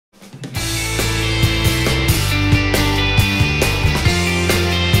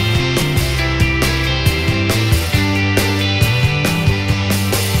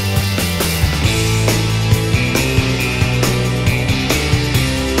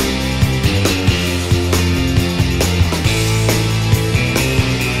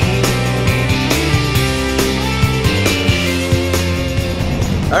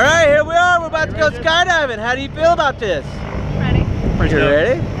how do you feel about this? Ready? You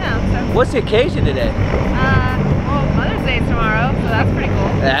ready? Yeah. So, What's the occasion today? well, Mother's Day is tomorrow, so that's pretty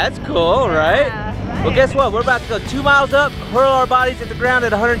cool. That's cool, right? Yeah, Well, guess what? We're about to go 2 miles up, hurl our bodies at the ground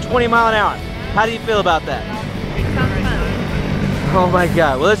at 120 miles an hour. How do you feel about that? Sounds fun. Oh my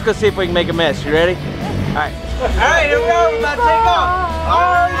God. Well, let's go see if we can make a mess. You ready? All right. All right, here we go. We're about to take off.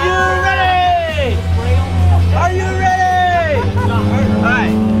 Are you ready? Are you ready? All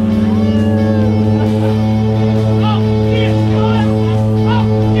right.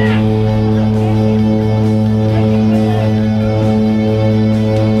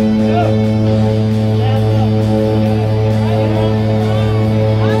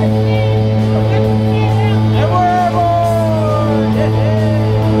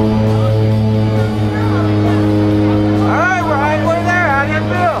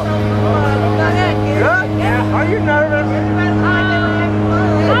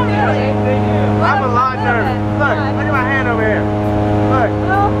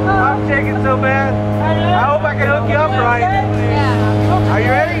 So bad. I hope I can hook you up right. Yeah. Are you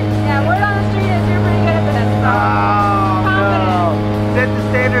ready? Yeah, word on the street is you're pretty good at this. So no. Set the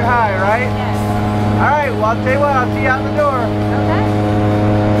standard high, right? Yes. All right, well, I'll tell you what, I'll see you out the door. Okay.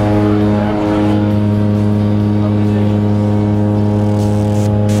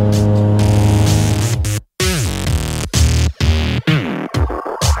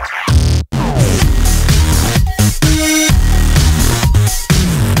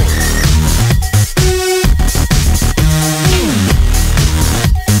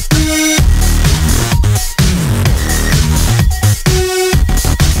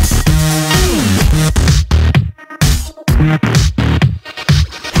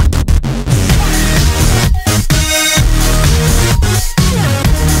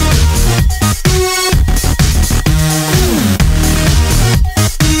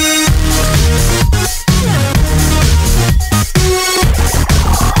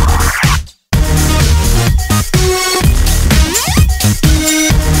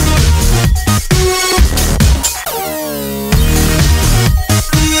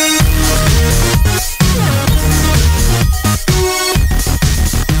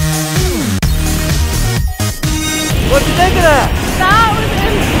 What you think of that? That was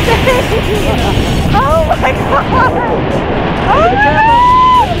insane! Oh my God! Oh my God!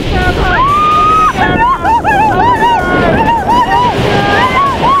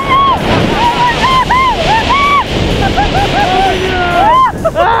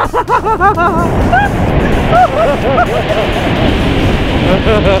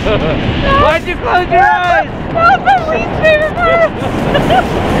 Why'd you close your eyes? That was my least favorite part!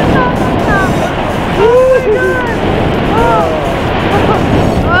 Oh my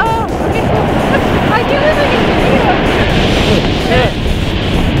God! I can't believe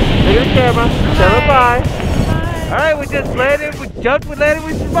Look at the camera. Say bye. Bye. All right, we just landed. We jumped, we landed,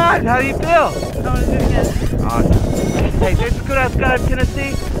 we survived. How do you feel? I want to do it again. Awesome. Hey, thanks for coming out to Skydive,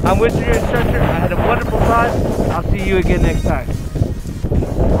 Tennessee. I'm Bystro, your instructor. I had a wonderful time. I'll see you again next time.